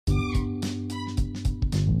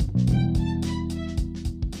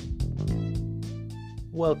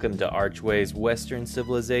Welcome to Archway's Western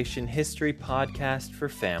Civilization History Podcast for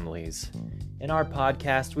families. In our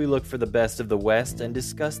podcast, we look for the best of the West and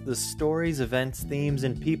discuss the stories, events, themes,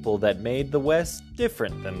 and people that made the West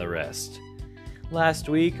different than the rest. Last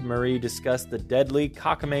week, Marie discussed the deadly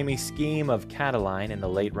cockamamie scheme of Catiline in the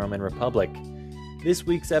late Roman Republic. This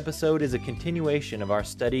week's episode is a continuation of our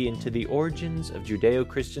study into the origins of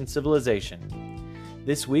Judeo-Christian civilization.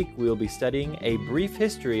 This week, we will be studying a brief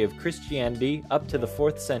history of Christianity up to the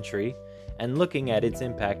 4th century and looking at its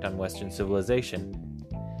impact on Western civilization.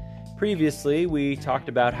 Previously, we talked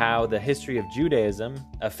about how the history of Judaism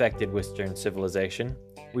affected Western civilization.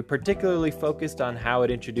 We particularly focused on how it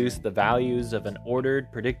introduced the values of an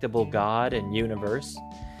ordered, predictable God and universe.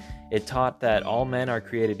 It taught that all men are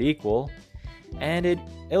created equal, and it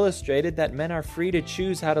illustrated that men are free to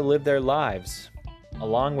choose how to live their lives.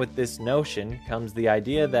 Along with this notion comes the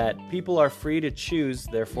idea that people are free to choose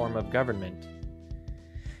their form of government.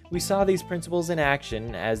 We saw these principles in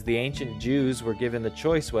action as the ancient Jews were given the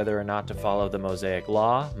choice whether or not to follow the Mosaic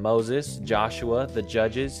Law, Moses, Joshua, the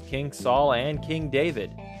Judges, King Saul, and King David.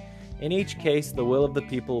 In each case, the will of the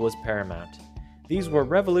people was paramount. These were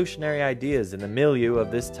revolutionary ideas in the milieu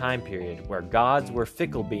of this time period, where gods were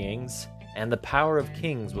fickle beings and the power of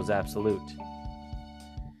kings was absolute.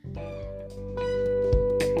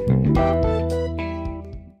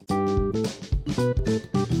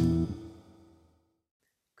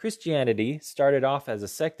 Christianity started off as a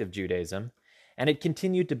sect of Judaism, and it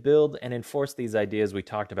continued to build and enforce these ideas we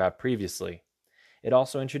talked about previously. It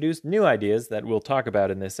also introduced new ideas that we'll talk about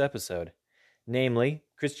in this episode. Namely,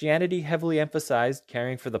 Christianity heavily emphasized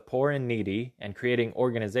caring for the poor and needy and creating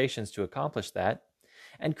organizations to accomplish that,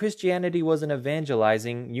 and Christianity was an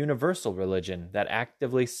evangelizing, universal religion that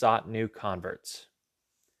actively sought new converts.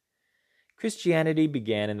 Christianity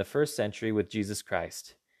began in the 1st century with Jesus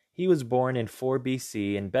Christ. He was born in 4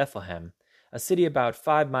 BC in Bethlehem, a city about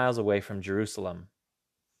 5 miles away from Jerusalem.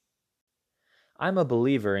 I'm a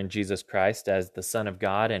believer in Jesus Christ as the Son of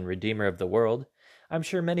God and Redeemer of the world. I'm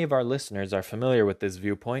sure many of our listeners are familiar with this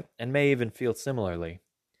viewpoint and may even feel similarly.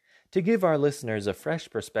 To give our listeners a fresh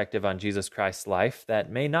perspective on Jesus Christ's life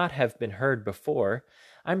that may not have been heard before,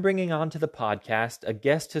 I'm bringing onto the podcast a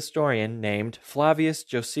guest historian named Flavius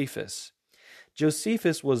Josephus.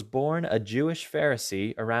 Josephus was born a Jewish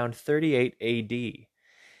Pharisee around 38 AD.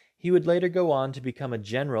 He would later go on to become a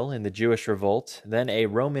general in the Jewish revolt, then a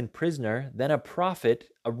Roman prisoner, then a prophet,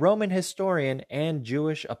 a Roman historian, and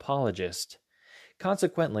Jewish apologist.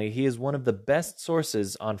 Consequently, he is one of the best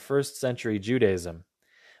sources on 1st century Judaism.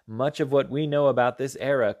 Much of what we know about this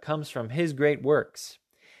era comes from his great works.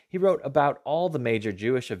 He wrote about all the major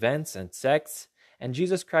Jewish events and sects, and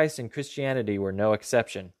Jesus Christ and Christianity were no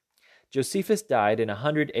exception. Josephus died in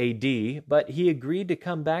 100 AD, but he agreed to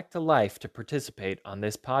come back to life to participate on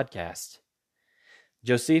this podcast.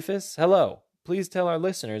 Josephus, hello. Please tell our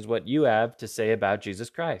listeners what you have to say about Jesus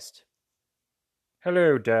Christ.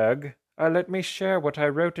 Hello, Doug. Let me share what I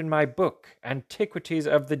wrote in my book, Antiquities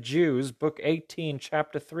of the Jews, Book 18,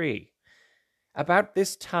 Chapter 3. About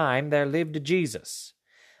this time there lived Jesus,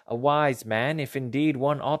 a wise man, if indeed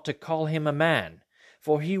one ought to call him a man,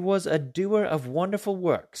 for he was a doer of wonderful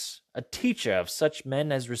works, a teacher of such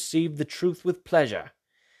men as received the truth with pleasure.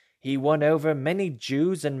 He won over many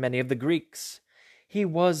Jews and many of the Greeks. He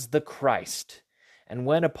was the Christ, and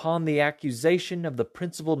when upon the accusation of the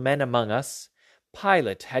principal men among us,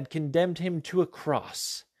 Pilate had condemned him to a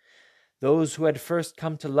cross, those who had first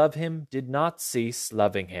come to love him did not cease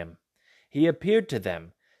loving him. He appeared to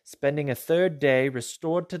them, spending a 3rd day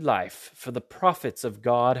restored to life, for the prophets of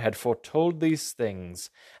God had foretold these things,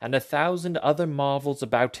 and 1,000 other marvels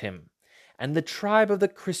about him. And the tribe of the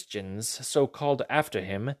Christians, so called after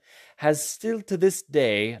him, has still to this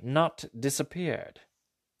day not disappeared.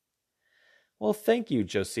 Well, thank you,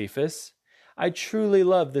 Josephus. I truly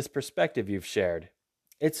love this perspective you've shared.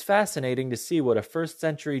 It's fascinating to see what a 1st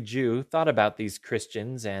century Jew thought about these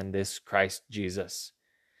Christians and this Christ Jesus.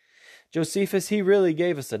 Josephus, he really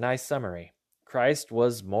gave us a nice summary. Christ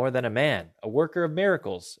was more than a man, a worker of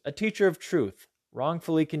miracles, a teacher of truth,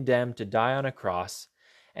 wrongfully condemned to die on a cross,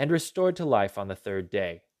 and restored to life on the 3rd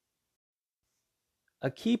day.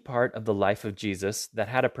 A key part of the life of Jesus that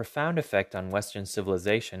had a profound effect on Western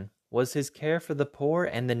civilization was his care for the poor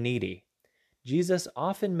and the needy. Jesus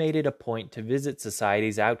often made it a point to visit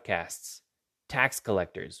society's outcasts, tax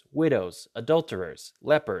collectors, widows, adulterers,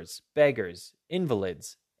 lepers, beggars,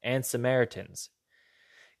 invalids, and Samaritans.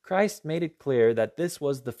 Christ made it clear that this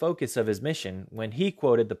was the focus of his mission when he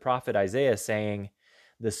quoted the prophet Isaiah saying,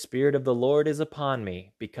 "The Spirit of the Lord is upon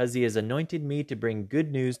me, because he has anointed me to bring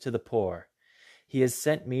good news to the poor. He has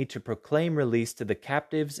sent me to proclaim release to the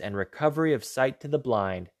captives and recovery of sight to the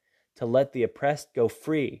blind, to let the oppressed go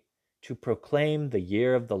free, to proclaim the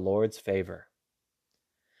year of the Lord's favor."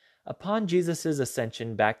 Upon Jesus'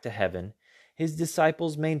 ascension back to heaven, his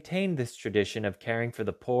disciples maintained this tradition of caring for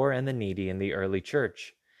the poor and the needy in the early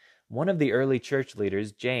church. One of the early church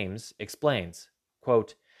leaders, James, explains,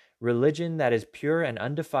 quote, "Religion that is pure and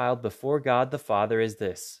undefiled before God the Father is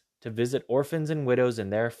this, to visit orphans and widows in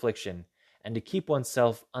their affliction, and to keep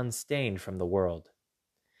oneself unstained from the world."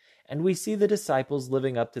 And we see the disciples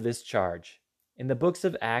living up to this charge. In the books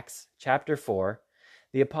of Acts, chapter 4,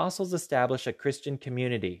 the apostles establish a Christian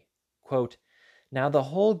community. Quote, "Now the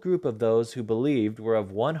whole group of those who believed were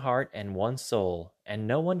of one heart and one soul, and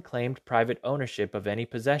no one claimed private ownership of any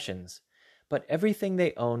possessions, but everything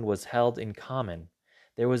they owned was held in common.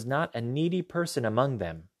 There was not a needy person among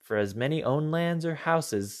them, for as many owned lands or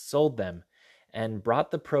houses sold them, and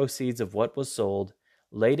brought the proceeds of what was sold,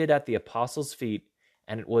 laid it at the apostles' feet,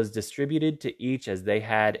 and it was distributed to each as they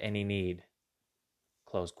had any need."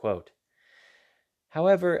 Close quote.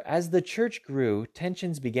 However, as the church grew,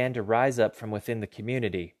 tensions began to rise up from within the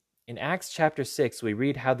community. In Acts chapter 6, we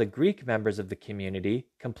read how the Greek members of the community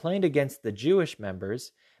complained against the Jewish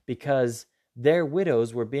members because their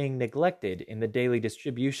widows were being neglected in the daily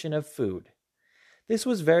distribution of food. This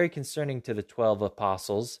was very concerning to the 12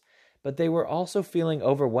 apostles, but they were also feeling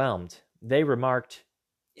overwhelmed. They remarked,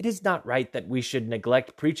 "It is not right that we should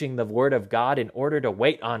neglect preaching the word of God in order to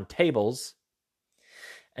wait on tables."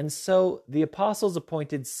 And so the apostles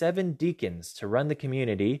appointed 7 deacons to run the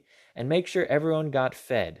community and make sure everyone got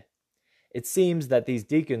fed. It seems that these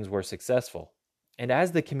deacons were successful. And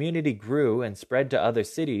as the community grew and spread to other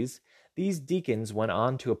cities, these deacons went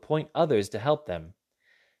on to appoint others to help them.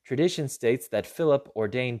 Tradition states that Philip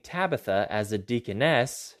ordained Tabitha as a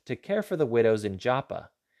deaconess to care for the widows in Joppa.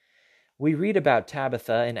 We read about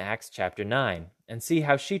Tabitha in Acts chapter 9 and see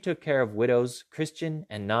how she took care of widows, Christian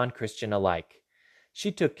and non-Christian alike.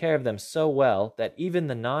 She took care of them so well that even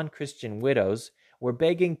the non-Christian widows were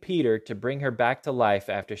begging Peter to bring her back to life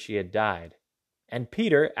after she had died. And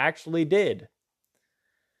Peter actually did.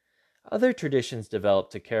 Other traditions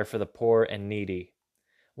developed to care for the poor and needy.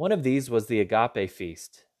 One of these was the Agape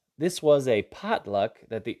Feast. This was a potluck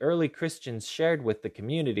that the early Christians shared with the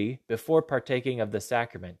community before partaking of the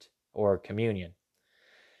sacrament, or communion.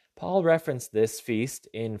 Paul referenced this feast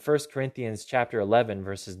in 1 Corinthians chapter 11,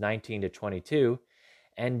 verses 19 to 22,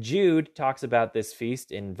 and Jude talks about this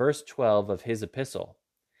feast in verse 12 of his epistle.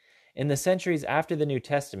 In the centuries after the New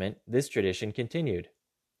Testament, this tradition continued.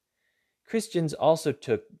 Christians also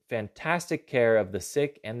took fantastic care of the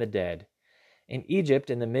sick and the dead. In Egypt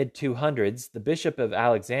in the mid-200s, the bishop of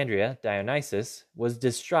Alexandria, Dionysius, was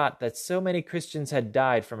distraught that so many Christians had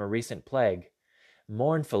died from a recent plague.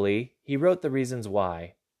 Mournfully, he wrote the reasons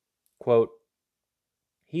why. Quote,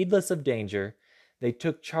 "Heedless of danger, they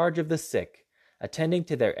took charge of the sick, attending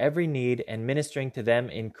to their every need and ministering to them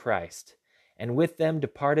in Christ, and with them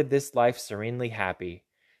departed this life serenely happy,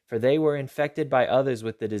 for they were infected by others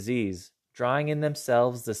with the disease, drawing in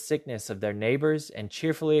themselves the sickness of their neighbors and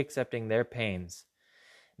cheerfully accepting their pains.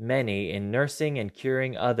 Many, in nursing and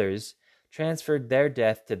curing others, transferred their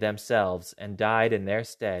death to themselves and died in their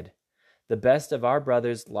stead. The best of our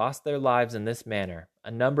brothers lost their lives in this manner, a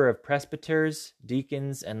number of presbyters,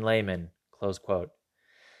 deacons, and laymen." Close quote.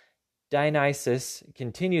 Dionysius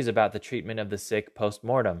continues about the treatment of the sick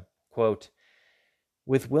post-mortem. Quote,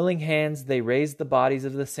 "With willing hands they raised the bodies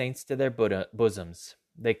of the saints to their bosoms.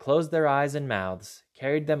 They closed their eyes and mouths,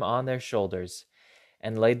 carried them on their shoulders,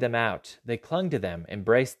 and laid them out. They clung to them,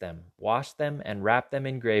 embraced them, washed them, and wrapped them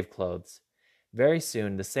in grave clothes. Very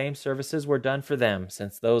soon the same services were done for them,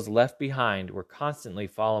 since those left behind were constantly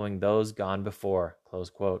following those gone before." Close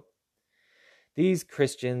quote. These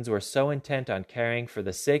Christians were so intent on caring for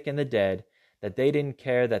the sick and the dead that they didn't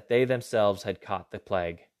care that they themselves had caught the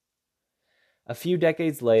plague. A few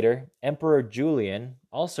decades later, Emperor Julian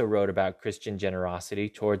also wrote about Christian generosity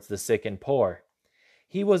towards the sick and poor.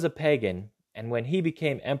 He was a pagan, and when he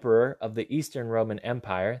became emperor of the Eastern Roman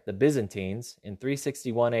Empire, the Byzantines, in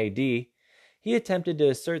 361 AD, he attempted to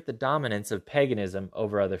assert the dominance of paganism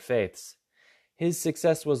over other faiths. His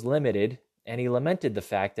success was limited, and he lamented the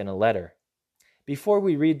fact in a letter. Before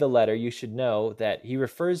we read the letter, you should know that he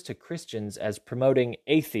refers to Christians as promoting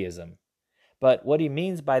atheism. But what he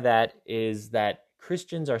means by that is that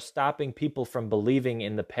Christians are stopping people from believing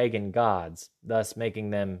in the pagan gods, thus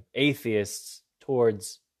making them atheists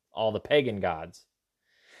towards all the pagan gods.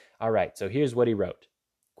 All right, so here's what he wrote.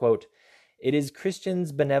 Quote, "It is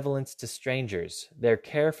Christians' benevolence to strangers, their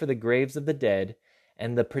care for the graves of the dead,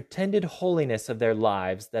 and the pretended holiness of their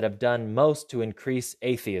lives that have done most to increase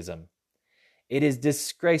atheism. It is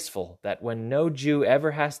disgraceful that when no Jew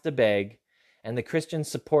ever has to beg, and the Christians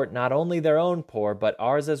support not only their own poor but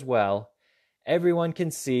ours as well, everyone can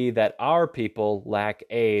see that our people lack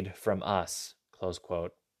aid from us." Close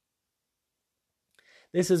quote.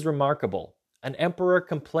 This is remarkable. An emperor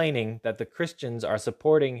complaining that the Christians are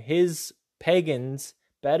supporting his pagans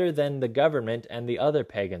better than the government and the other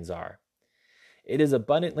pagans are. It is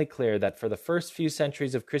abundantly clear that for the first few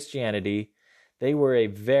centuries of Christianity, they were a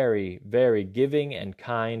very, very giving and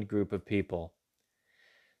kind group of people.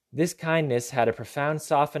 This kindness had a profound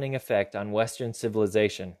softening effect on Western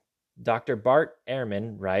civilization. Dr. Bart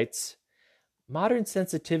Ehrman writes, "Modern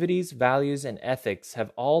sensitivities, values, and ethics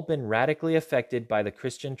have all been radically affected by the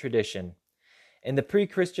Christian tradition. In the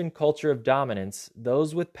pre-Christian culture of dominance,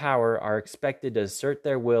 those with power are expected to assert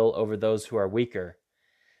their will over those who are weaker.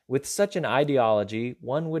 With such an ideology,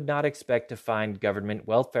 one would not expect to find government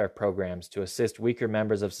welfare programs to assist weaker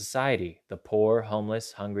members of society, the poor,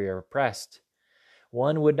 homeless, hungry, or oppressed.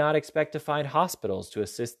 One would not expect to find hospitals to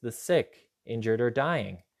assist the sick, injured, or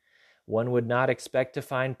dying. One would not expect to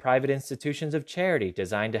find private institutions of charity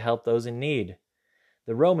designed to help those in need.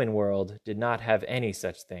 The Roman world did not have any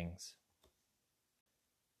such things."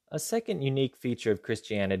 A second unique feature of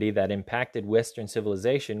Christianity that impacted Western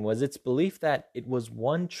civilization was its belief that it was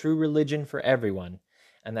one true religion for everyone,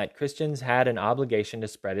 and that Christians had an obligation to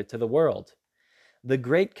spread it to the world. The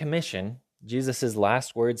Great Commission, Jesus'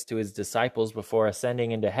 last words to his disciples before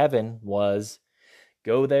ascending into heaven, was,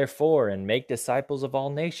 "Go therefore and make disciples of all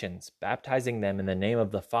nations, baptizing them in the name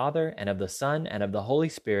of the Father and of the Son and of the Holy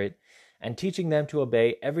Spirit, and teaching them to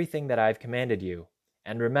obey everything that I have commanded you.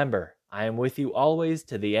 And remember, I am with you always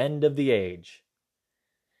to the end of the age."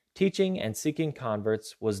 Teaching and seeking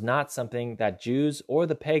converts was not something that Jews or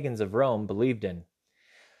the pagans of Rome believed in.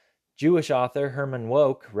 Jewish author Herman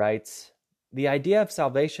Wouk writes, "The idea of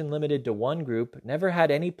salvation limited to one group never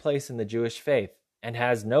had any place in the Jewish faith, and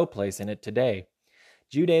has no place in it today.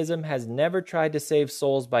 Judaism has never tried to save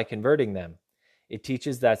souls by converting them. It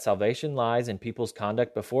teaches that salvation lies in people's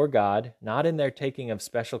conduct before God, not in their taking of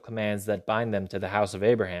special commands that bind them to the house of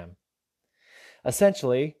Abraham."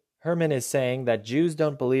 Essentially, Herman is saying that Jews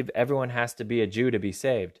don't believe everyone has to be a Jew to be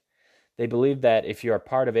saved. They believe that if you are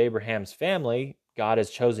part of Abraham's family, God has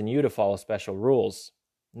chosen you to follow special rules.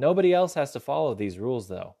 Nobody else has to follow these rules,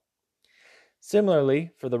 though. Similarly,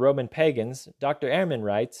 for the Roman pagans, Dr. Ehrman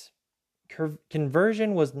writes,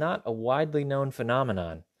 "Conversion was not a widely known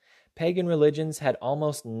phenomenon. Pagan religions had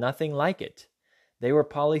almost nothing like it. They were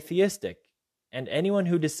polytheistic, and anyone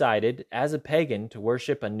who decided, as a pagan, to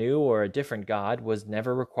worship a new or a different god was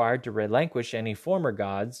never required to relinquish any former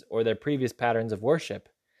gods or their previous patterns of worship.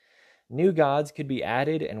 New gods could be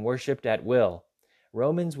added and worshipped at will.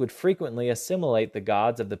 Romans would frequently assimilate the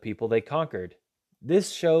gods of the people they conquered.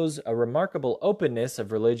 This shows a remarkable openness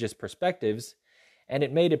of religious perspectives, and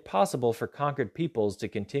it made it possible for conquered peoples to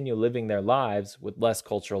continue living their lives with less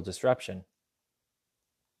cultural disruption."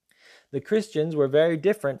 The Christians were very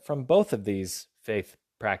different from both of these faith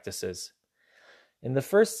practices. In the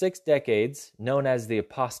first 6 decades, known as the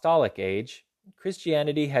Apostolic Age,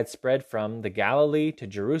 Christianity had spread from the Galilee to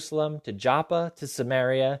Jerusalem to Joppa to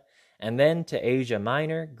Samaria, and then to Asia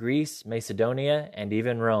Minor, Greece, Macedonia, and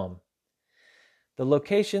even Rome. The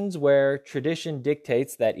locations where tradition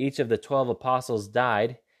dictates that each of the 12 apostles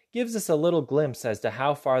died gives us a little glimpse as to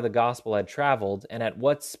how far the gospel had traveled and at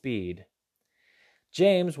what speed.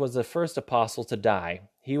 James was the first apostle to die.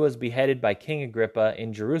 He was beheaded by King Agrippa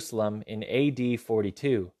in Jerusalem in AD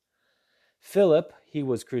 42. Philip, he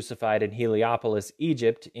was crucified in Heliopolis,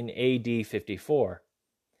 Egypt in AD 54.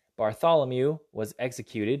 Bartholomew was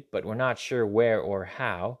executed, but we're not sure where or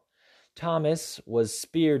how. Thomas was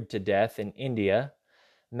speared to death in India.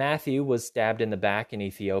 Matthew was stabbed in the back in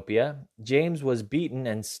Ethiopia. James was beaten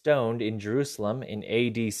and stoned in Jerusalem in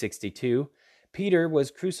AD 62. Peter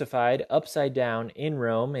was crucified upside down in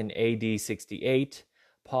Rome in AD 68.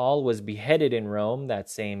 Paul was beheaded in Rome that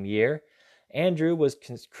same year. Andrew was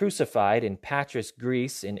crucified in Patras,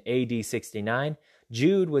 Greece in AD 69.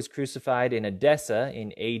 Jude was crucified in Edessa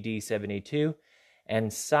in AD 72.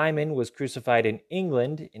 And Simon was crucified in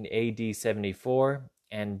England in AD 74.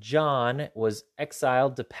 And John was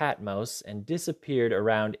exiled to Patmos and disappeared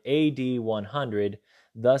around AD 100,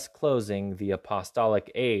 thus closing the Apostolic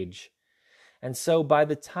Age. And so by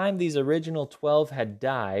the time these original 12 had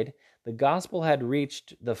died, the gospel had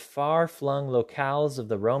reached the far-flung locales of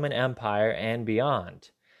the Roman Empire and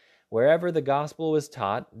beyond. Wherever the gospel was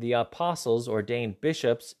taught, the apostles ordained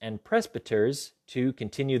bishops and presbyters to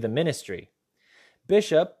continue the ministry.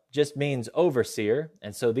 Bishop just means overseer,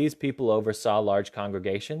 and so these people oversaw large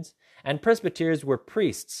congregations, and presbyters were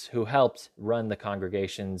priests who helped run the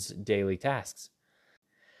congregation's daily tasks.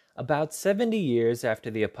 About 70 years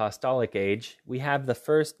after the Apostolic Age, we have the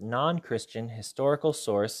first non-Christian historical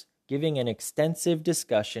source giving an extensive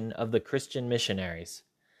discussion of the Christian missionaries.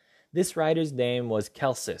 This writer's name was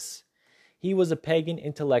Celsus. He was a pagan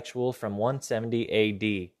intellectual from 170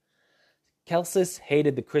 A.D. Celsus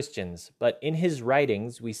hated the Christians, but in his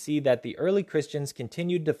writings we see that the early Christians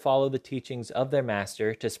continued to follow the teachings of their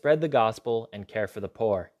master to spread the gospel and care for the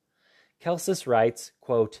poor. Celsus writes,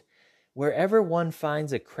 quote, "Wherever one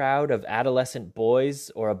finds a crowd of adolescent boys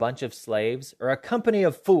or a bunch of slaves or a company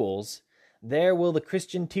of fools, there will the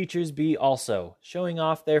Christian teachers be also, showing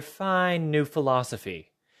off their fine new philosophy.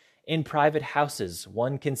 In private houses,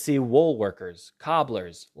 one can see wool workers,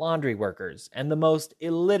 cobblers, laundry workers, and the most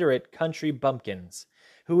illiterate country bumpkins,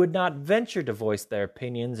 who would not venture to voice their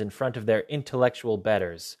opinions in front of their intellectual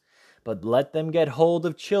betters. But let them get hold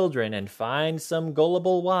of children and find some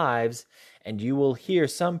gullible wives, and you will hear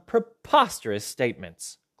some preposterous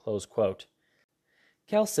statements." Close quote.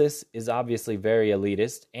 Celsus is obviously very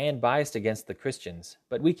elitist and biased against the Christians,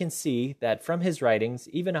 but we can see that from his writings,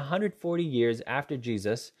 even 140 years after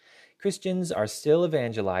Jesus, Christians are still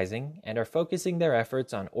evangelizing and are focusing their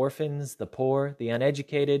efforts on orphans, the poor, the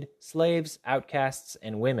uneducated, slaves, outcasts,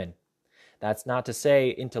 and women. That's not to say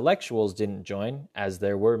intellectuals didn't join, as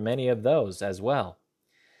there were many of those as well.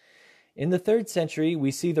 In the 3rd century,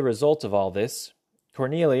 we see the result of all this.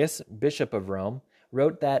 Cornelius, bishop of Rome,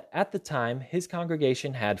 wrote that at the time his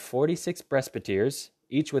congregation had 46 presbyters,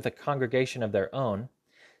 each with a congregation of their own,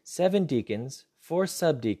 7 deacons, 4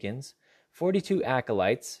 subdeacons, 42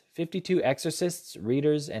 acolytes, 52 exorcists,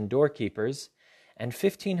 readers, and doorkeepers, and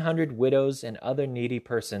 1,500 widows and other needy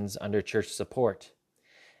persons under church support.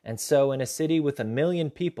 And so in a city with 1 million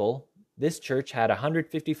people, this church had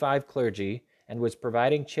 155 clergy and was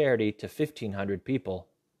providing charity to 1,500 people.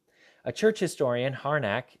 A church historian,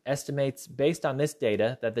 Harnack, estimates based on this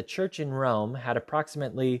data that the church in Rome had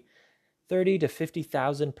approximately 30 to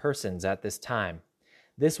 50,000 persons at this time.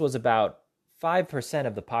 This was about 5%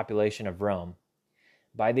 of the population of Rome.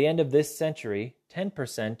 By the end of this century,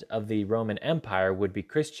 10% of the Roman Empire would be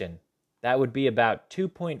Christian. That would be about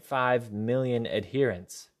 2.5 million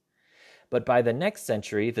adherents. But by the next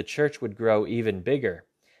century, the church would grow even bigger.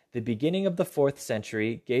 The beginning of the 4th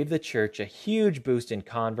century gave the church a huge boost in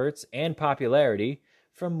converts and popularity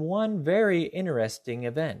from one very interesting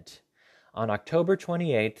event. On October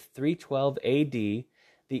 28, 312 AD,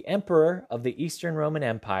 the emperor of the Eastern Roman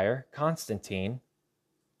Empire, Constantine,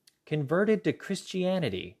 converted to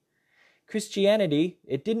Christianity. Christianity,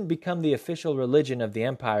 it didn't become the official religion of the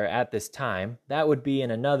empire at this time. That would be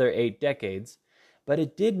in another 8 decades. But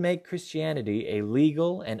it did make Christianity a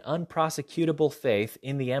legal and unprosecutable faith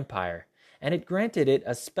in the empire, and it granted it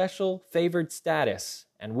a special favored status,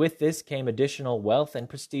 and with this came additional wealth and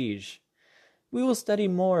prestige. We will study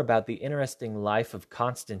more about the interesting life of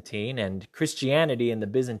Constantine and Christianity in the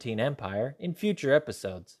Byzantine Empire in future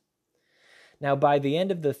episodes. Now, by the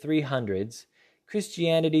end of the 300s,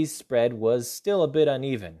 Christianity's spread was still a bit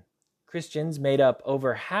uneven. Christians made up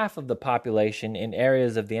over half of the population in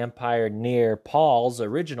areas of the empire near Paul's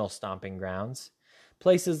original stomping grounds,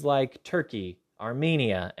 places like Turkey,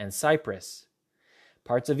 Armenia, and Cyprus.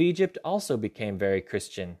 Parts of Egypt also became very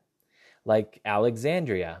Christian, like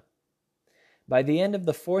Alexandria. By the end of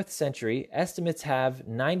the 4th century, estimates have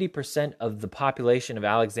 90% of the population of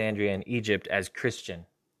Alexandria and Egypt as Christian.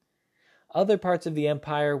 Other parts of the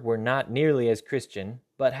empire were not nearly as Christian,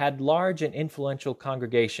 but had large and influential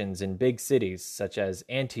congregations in big cities such as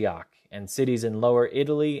Antioch and cities in Lower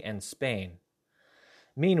Italy and Spain.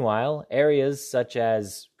 Meanwhile, areas such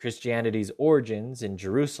as Christianity's origins in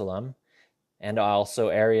Jerusalem, and also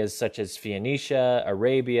areas such as Phoenicia,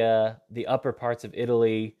 Arabia, the upper parts of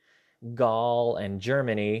Italy, Gaul, and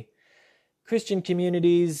Germany, Christian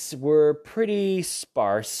communities were pretty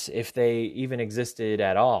sparse if they even existed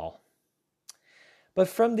at all. But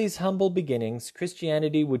from these humble beginnings,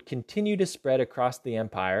 Christianity would continue to spread across the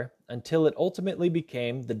empire until it ultimately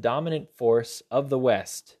became the dominant force of the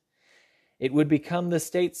West. It would become the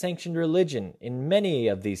state-sanctioned religion in many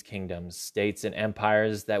of these kingdoms, states, and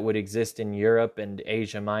empires that would exist in Europe and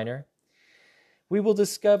Asia Minor. We will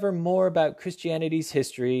discover more about Christianity's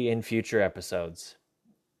history in future episodes.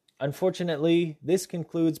 Unfortunately, this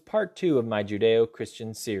concludes part 2 of my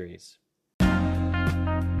Judeo-Christian series.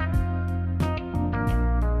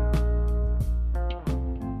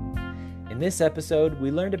 In this episode, we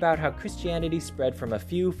learned about how Christianity spread from a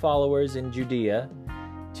few followers in Judea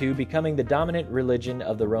to becoming the dominant religion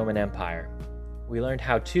of the Roman Empire. We learned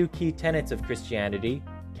how two key tenets of Christianity,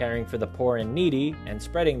 caring for the poor and needy and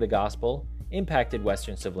spreading the gospel, impacted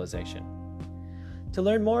Western civilization. To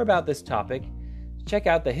learn more about this topic, check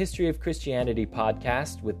out the History of Christianity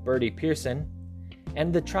podcast with Bertie Pearson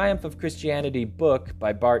and the Triumph of Christianity book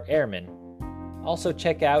by Bart Ehrman. Also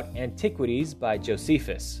check out Antiquities by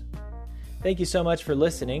Josephus. Thank you so much for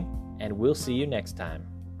listening, and we'll see you next time.